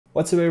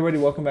What's up everybody,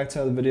 welcome back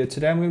to another video.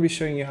 Today I'm going to be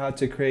showing you how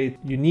to create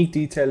unique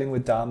detailing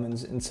with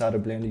diamonds inside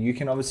of Blender. You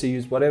can obviously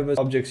use whatever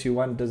objects you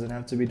want, it doesn't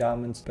have to be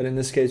diamonds, but in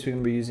this case we're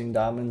going to be using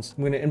diamonds.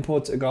 I'm going to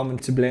import a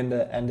garment to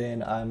Blender and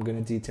then I'm going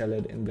to detail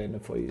it in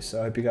Blender for you. So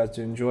I hope you guys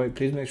do enjoy.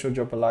 Please make sure to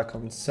drop a like,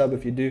 comment, sub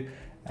if you do,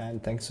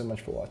 and thanks so much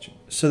for watching.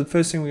 So the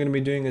first thing we're going to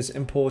be doing is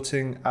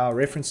importing our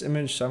reference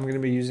image. So I'm going to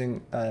be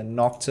using a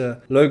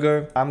Nocta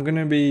logo. I'm going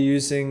to be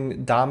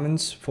using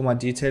diamonds for my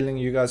detailing.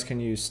 You guys can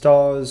use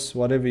stars,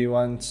 whatever you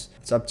want.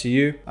 It's up to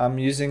you. I'm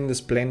using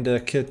this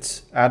Blender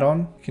Kit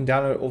add-on. You can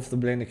download it off the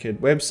Blender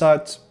Kit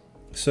website.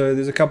 So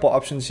there's a couple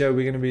options here.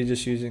 We're going to be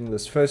just using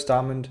this first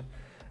diamond,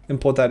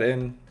 import that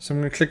in. So I'm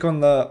going to click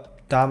on the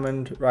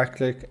diamond, right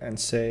click and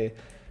say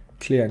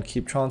clear and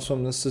keep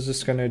transform. This is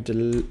just going to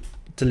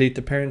delete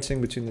the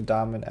parenting between the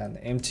diamond and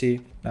the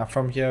empty. Now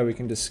from here we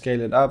can just scale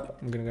it up.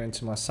 I'm going to go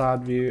into my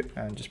side view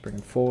and just bring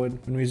it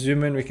forward. When we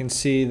zoom in we can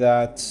see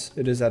that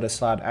it is at a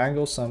slight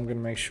angle, so I'm going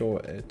to make sure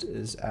it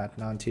is at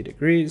 90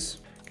 degrees.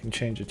 Can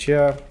change it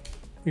here.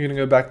 We're going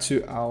to go back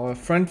to our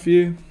front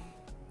view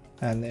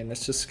and then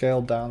let's just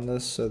scale down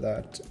this so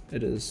that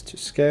it is to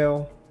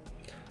scale.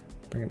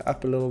 Bring it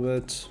up a little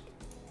bit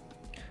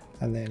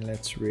and then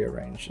let's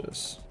rearrange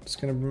this. It's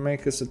going to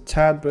make this a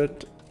tad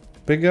bit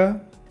bigger.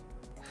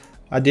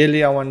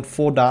 Ideally I want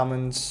 4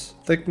 diamonds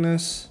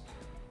thickness,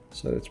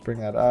 so let's bring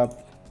that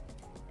up.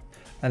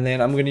 And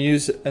then I'm going to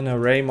use an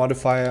array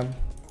modifier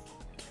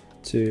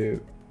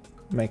to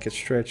make it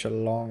stretch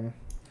along.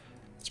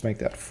 Let's make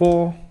that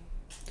 4,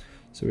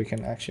 so we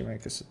can actually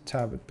make this a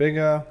tad bit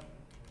bigger.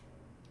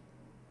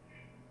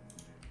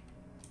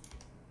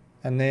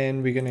 And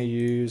then we're going to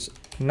use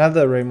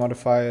another array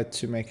modifier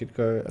to make it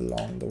go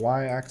along the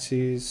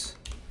y-axis.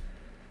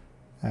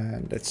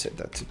 And let's set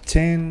that to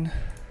 10,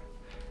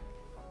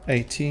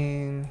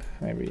 18,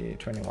 maybe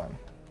 21.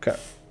 Okay.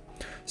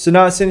 So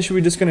now essentially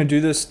we're just going to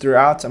do this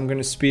throughout. I'm going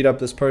to speed up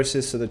this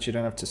process so that you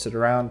don't have to sit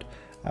around.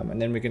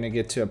 And then we're going to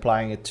get to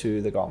applying it to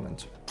the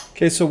garment.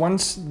 Okay, so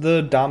once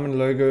the diamond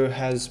logo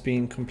has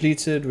been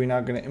completed, we're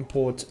now going to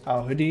import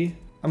our hoodie.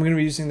 I'm going to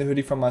be using the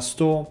hoodie from my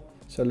store.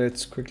 So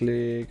let's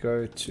quickly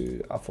go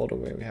to our folder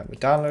where we have it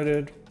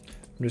downloaded.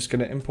 I'm just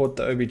going to import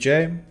the OBJ.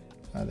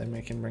 Then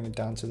we can bring it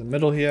down to the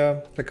middle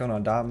here. Click on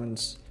our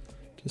diamonds.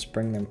 Just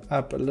bring them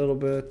up a little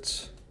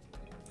bit.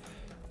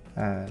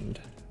 And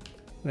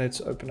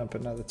let's open up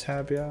another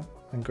tab here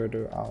and go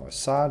to our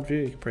side view.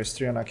 You can press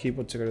 3 on our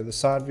keyboard to go to the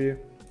side view.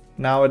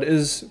 Now it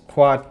is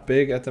quite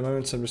big at the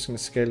moment, so I'm just going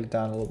to scale it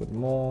down a little bit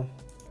more.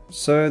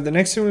 So the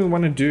next thing we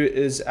want to do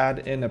is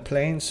add in a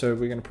plane. So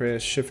we're going to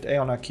press Shift A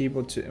on our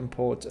keyboard to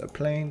import a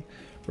plane,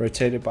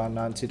 rotate it by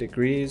 90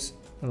 degrees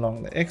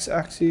along the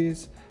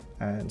x-axis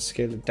and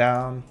scale it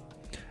down.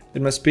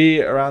 It must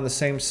be around the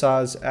same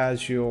size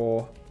as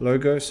your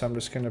logo, so I'm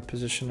just going to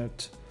position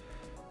it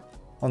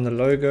on the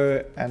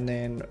logo, and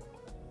then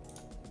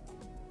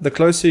the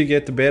closer you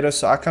get the better.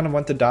 So I kind of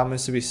want the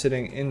diamonds to be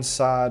sitting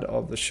inside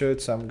of the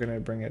shirt, so I'm going to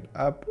bring it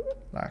up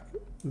like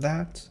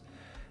that,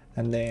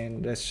 and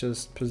then let's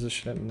just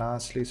position it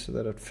nicely so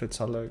that it fits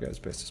our logo as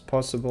best as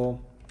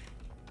possible,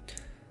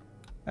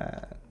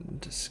 and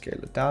scale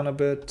it down a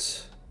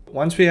bit.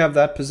 Once we have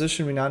that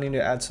position, we now need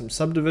to add some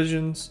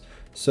subdivisions.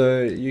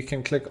 So you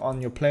can click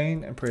on your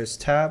plane and press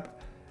tab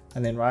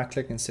and then right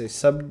click and say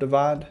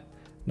subdivide.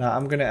 Now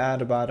I'm going to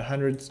add about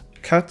 100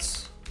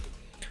 cuts.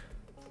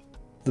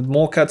 The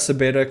more cuts the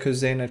better, because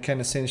then it can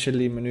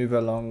essentially maneuver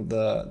along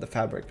the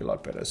fabric a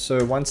lot better.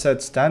 So once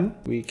that's done,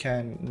 we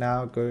can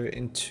now go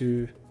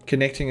into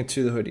connecting it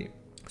to the hoodie.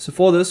 So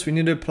for this, we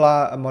need to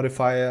apply a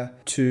modifier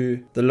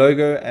to the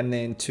logo and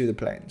then to the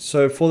plane.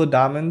 So for the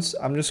diamonds,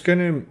 I'm just going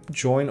to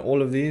join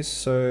all of these.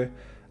 So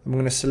I'm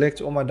going to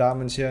select all my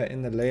diamonds here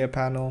in the layer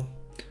panel,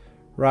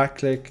 right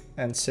click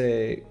and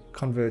say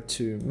convert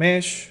to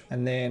mesh,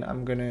 and then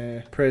I'm going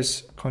to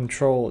press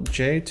Ctrl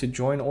J to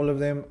join all of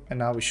them, and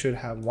now we should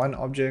have one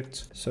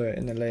object. So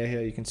in the layer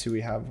here you can see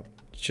we have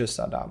just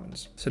our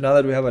diamonds. So now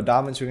that we have our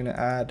diamonds, we're going to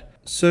add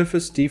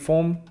surface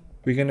deform.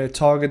 We're going to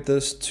target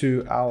this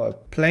to our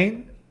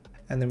plane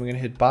and then we're going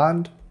to hit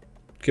bind,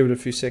 give it a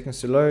few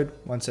seconds to load.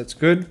 Once that's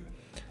good,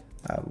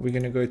 we're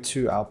going to go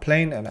to our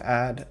plane and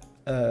add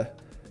a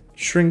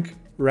shrink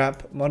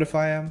wrap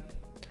modifier,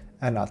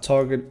 and our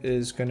target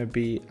is going to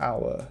be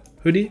our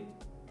hoodie.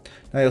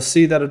 Now you'll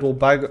see that it will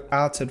bug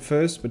out at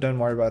first, but don't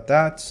worry about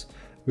that.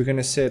 We're going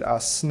to set our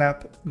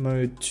snap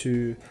mode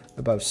to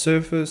above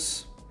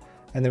surface,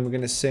 and then we're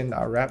going to send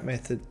our wrap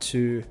method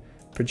to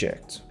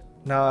project.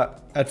 Now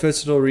at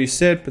first it'll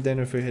reset, but then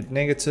if we hit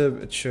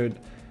negative, it should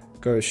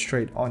go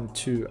straight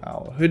onto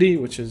our hoodie,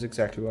 which is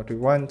exactly what we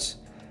want.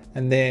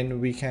 And then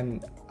we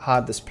can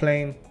hide this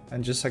plane,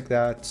 and just like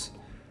that,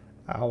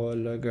 our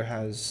logo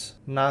has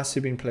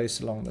nicely been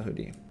placed along the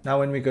hoodie. Now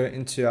when we go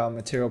into our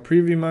material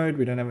preview mode,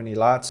 we don't have any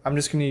lights. I'm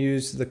just going to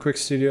use the Quick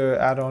Studio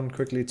add-on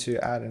quickly to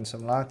add in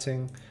some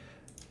lighting.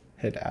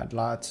 Hit add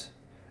light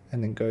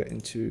and then go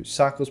into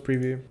cycles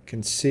preview. You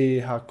can see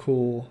how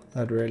cool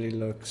that really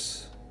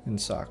looks in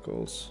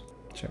cycles.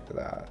 Check that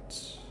out.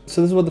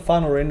 So this is what the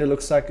final render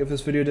looks like. If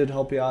this video did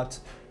help you out,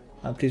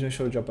 please make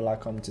sure to drop a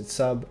like, comment, and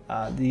sub.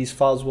 These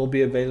files will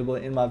be available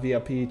in my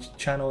VIP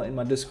channel in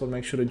my Discord.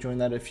 Make sure to join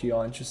that if you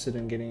are interested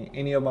in getting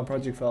any of my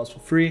project files for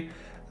free.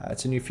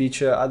 It's a new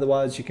feature.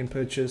 Otherwise, you can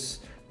purchase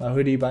my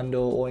hoodie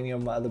bundle or any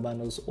of my other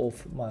bundles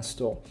off my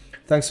store.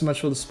 Thanks so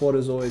much for the support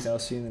as always. I'll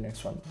see you in the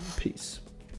next one. Peace.